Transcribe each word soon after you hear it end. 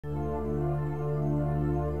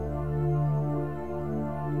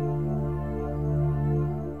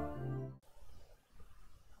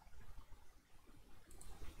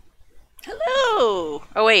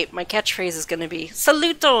wait, my catchphrase is gonna be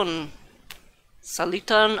Saluton!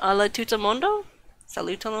 Saluton alla tutamondo?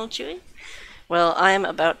 Saluton al chewy? Well, I'm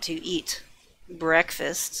about to eat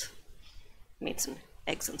breakfast. Made some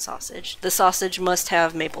eggs and sausage. The sausage must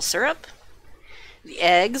have maple syrup. The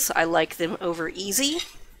eggs, I like them over easy.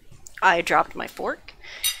 I dropped my fork.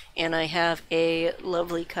 And I have a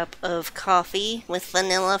lovely cup of coffee with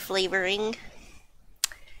vanilla flavoring.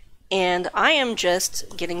 And I am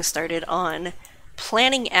just getting started on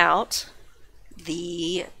planning out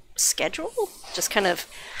the schedule. Just kind of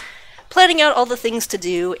planning out all the things to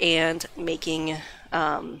do and making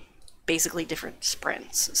basically different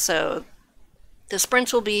sprints. So the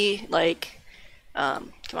sprints will be like,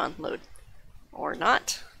 come on, load. Or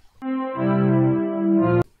not.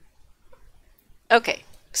 Okay,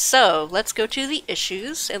 so let's go to the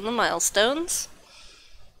issues and the milestones.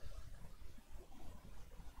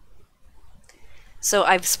 So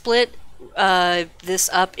I've split this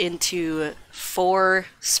up into 4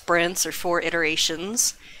 sprints or 4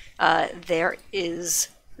 iterations. There is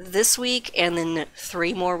this week and then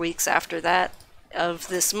 3 more weeks after that of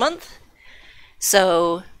this month.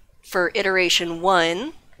 So for iteration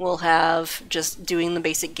 1, we'll have just doing the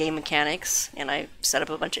basic game mechanics, and I set up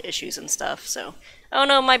a bunch of issues and stuff, so... Oh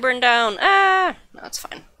no, my burn down! Ah! No, it's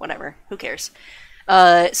fine. Whatever. Who cares?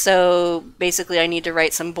 So basically I need to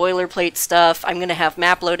write some boilerplate stuff. I'm going to have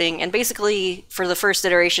map loading, and basically for the first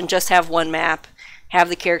iteration just have one map, have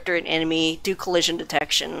the character and enemy, do collision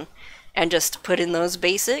detection, and just put in those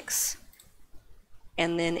basics.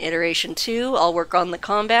 And then iteration 2, I'll work on the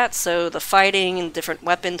combat, so the fighting and different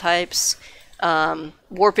weapon types,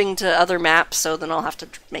 warping to other maps, so then I'll have to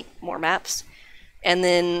make more maps. And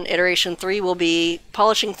then iteration 3 will be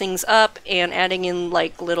polishing things up and adding in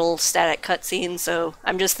like little static cutscenes. So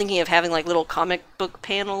I'm just thinking of having like little comic book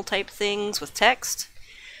panel type things with text.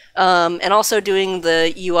 And also doing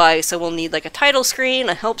the UI, so we'll need like a title screen,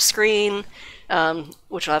 a help screen,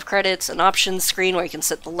 which will have credits, an options screen where you can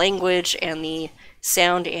set the language and the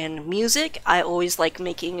sound and music. I always like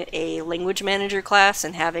making a language manager class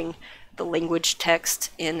and having the language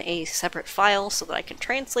text in a separate file so that I can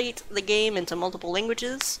translate the game into multiple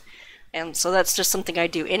languages. And so that's just something I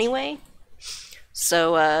do anyway.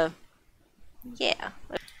 So, yeah.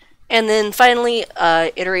 And then finally,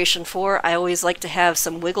 iteration 4, I always like to have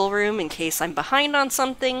some wiggle room in case I'm behind on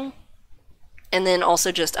something. And then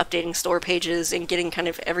also just updating store pages and getting kind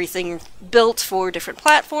of everything built for different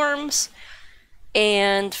platforms.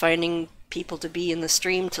 And finding people to be in the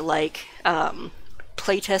stream to like,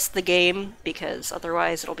 playtest the game, because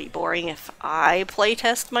otherwise it'll be boring if I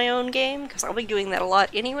playtest my own game, because I'll be doing that a lot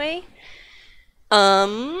anyway.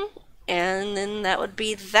 And then that would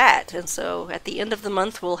be that. And so at the end of the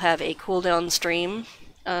month we'll have a cooldown stream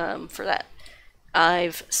for that.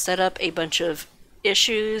 I've set up a bunch of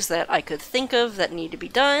issues that I could think of that need to be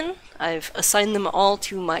done. I've assigned them all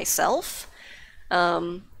to myself.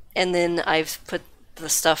 And then I've put the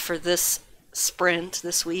stuff for this sprint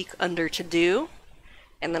this week under to do.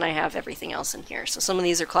 And then I have everything else in here. So some of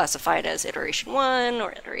these are classified as iteration 1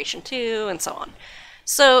 or iteration 2 and so on.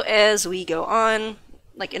 So as we go on,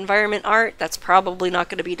 like environment art, that's probably not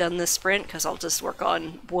going to be done this sprint because I'll just work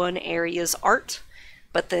on one area's art.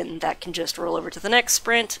 But then that can just roll over to the next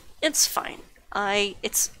sprint. It's fine. I'm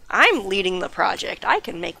leading the project. I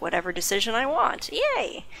can make whatever decision I want.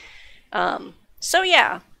 Yay! So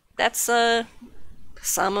yeah, that's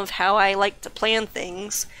some of how I like to plan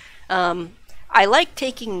things. I like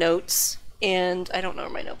taking notes, and I don't know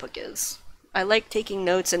where my notebook is. I like taking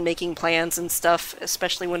notes and making plans and stuff,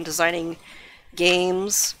 especially when designing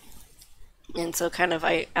games. And so kind of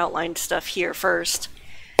I outlined stuff here first.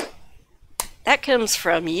 That comes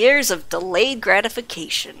from years of delayed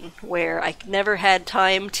gratification, where I never had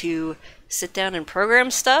time to sit down and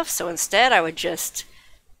program stuff, so instead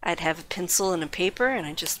I'd have a pencil and a paper, and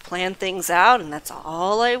I'd just plan things out, and that's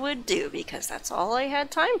all I would do, because that's all I had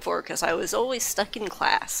time for, because I was always stuck in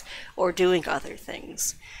class, or doing other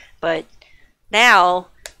things. But now,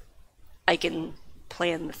 I can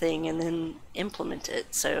plan the thing and then implement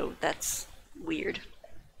it, so that's weird.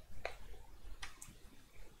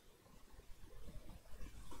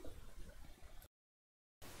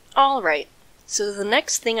 Alright, so the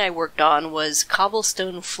next thing I worked on was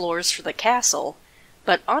cobblestone floors for the castle.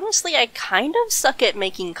 But honestly, I kind of suck at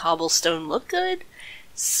making cobblestone look good,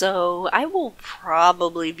 so I will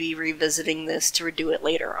probably be revisiting this to redo it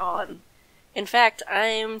later on. In fact,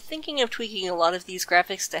 I'm thinking of tweaking a lot of these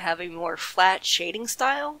graphics to have a more flat shading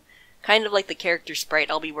style, kind of like the character sprite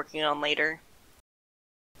I'll be working on later.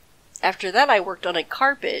 After that, I worked on a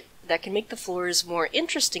carpet that can make the floors more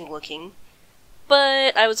interesting looking,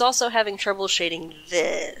 but I was also having trouble shading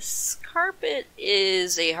this. Carpet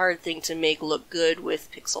is a hard thing to make look good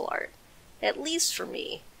with pixel art, at least for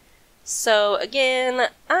me. So again,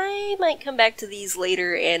 I might come back to these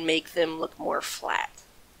later and make them look more flat.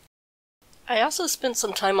 I also spent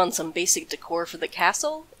some time on some basic decor for the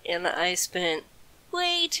castle, and I spent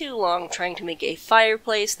way too long trying to make a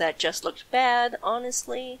fireplace that just looked bad,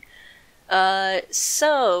 honestly.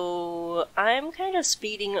 So I'm kind of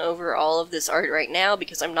speeding over all of this art right now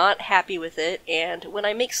because I'm not happy with it, and when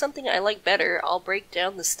I make something I like better, I'll break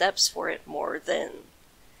down the steps for it more then.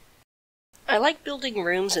 I like building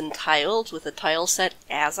rooms in tiles with a tile set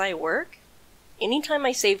as I work. Anytime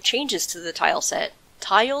I save changes to the tile set,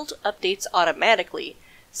 Tiled updates automatically,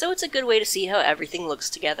 so it's a good way to see how everything looks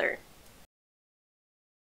together.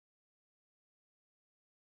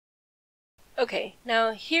 Okay,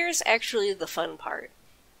 now here's actually the fun part.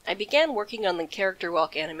 I began working on the character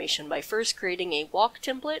walk animation by first creating a walk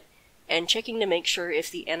template and checking to make sure if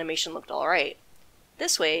the animation looked alright.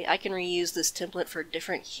 This way, I can reuse this template for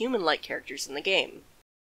different human-like characters in the game.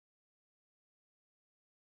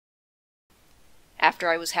 After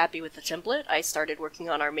I was happy with the template, I started working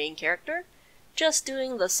on our main character, just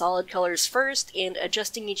doing the solid colors first and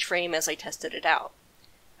adjusting each frame as I tested it out.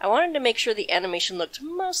 I wanted to make sure the animation looked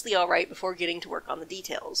mostly alright before getting to work on the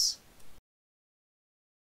details.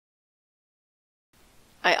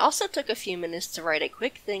 I also took a few minutes to write a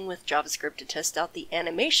quick thing with JavaScript to test out the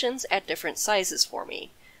animations at different sizes for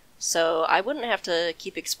me, so I wouldn't have to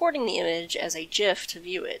keep exporting the image as a GIF to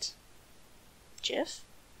view it. GIF?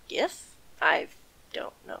 GIF? I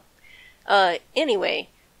don't know. Anyway,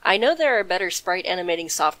 I know there are better sprite animating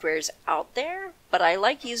softwares out there, but I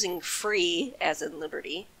like using free, as in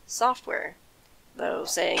liberty, software. Though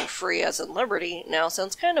saying free as in liberty now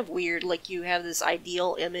sounds kind of weird, like you have this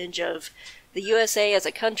ideal image of the USA as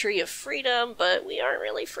a country of freedom, but we aren't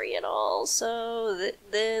really free at all, so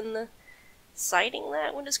then citing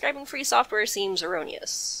that when describing free software seems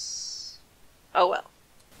erroneous. Oh well.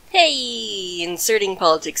 Hey! Inserting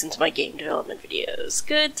politics into my game development videos.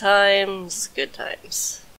 Good times, good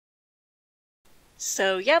times.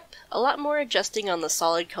 So yep, a lot more adjusting on the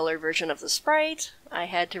solid color version of the sprite. I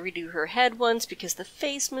had to redo her head once because the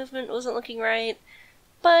face movement wasn't looking right,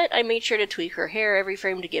 but I made sure to tweak her hair every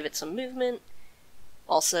frame to give it some movement.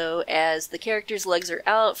 Also, as the character's legs are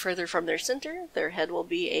out further from their center, their head will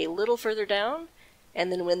be a little further down,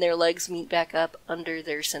 and then when their legs meet back up under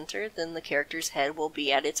their center, then the character's head will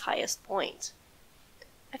be at its highest point.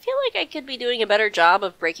 I feel like I could be doing a better job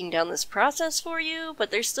of breaking down this process for you,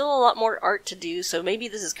 but there's still a lot more art to do, so maybe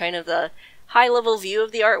this is kind of the high-level view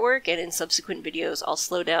of the artwork, and in subsequent videos I'll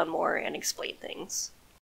slow down more and explain things.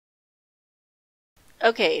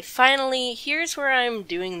 Okay, finally, here's where I'm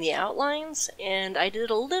doing the outlines, and I did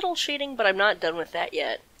a little shading, but I'm not done with that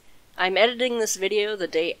yet. I'm editing this video the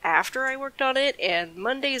day after I worked on it, and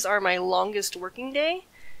Mondays are my longest working day,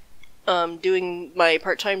 doing my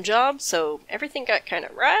part-time job, so everything got kind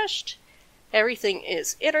of rushed. Everything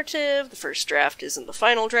is iterative, the first draft isn't the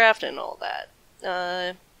final draft, and all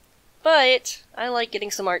that. But I like getting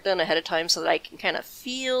some art done ahead of time so that I can kind of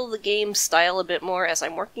feel the game's style a bit more as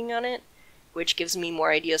I'm working on it, which gives me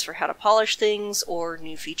more ideas for how to polish things or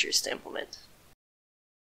new features to implement.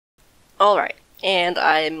 Alright, and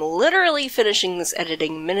I'm literally finishing this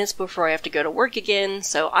editing minutes before I have to go to work again,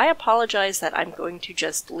 so I apologize that I'm going to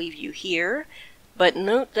just leave you here, but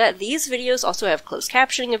note that these videos also have closed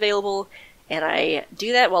captioning available, and I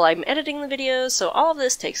do that while I'm editing the videos, so all of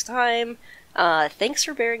this takes time. Thanks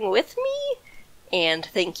for bearing with me, and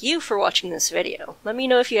thank you for watching this video. Let me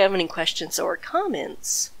know if you have any questions or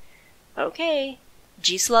comments. Okay,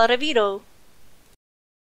 Gisela Revido.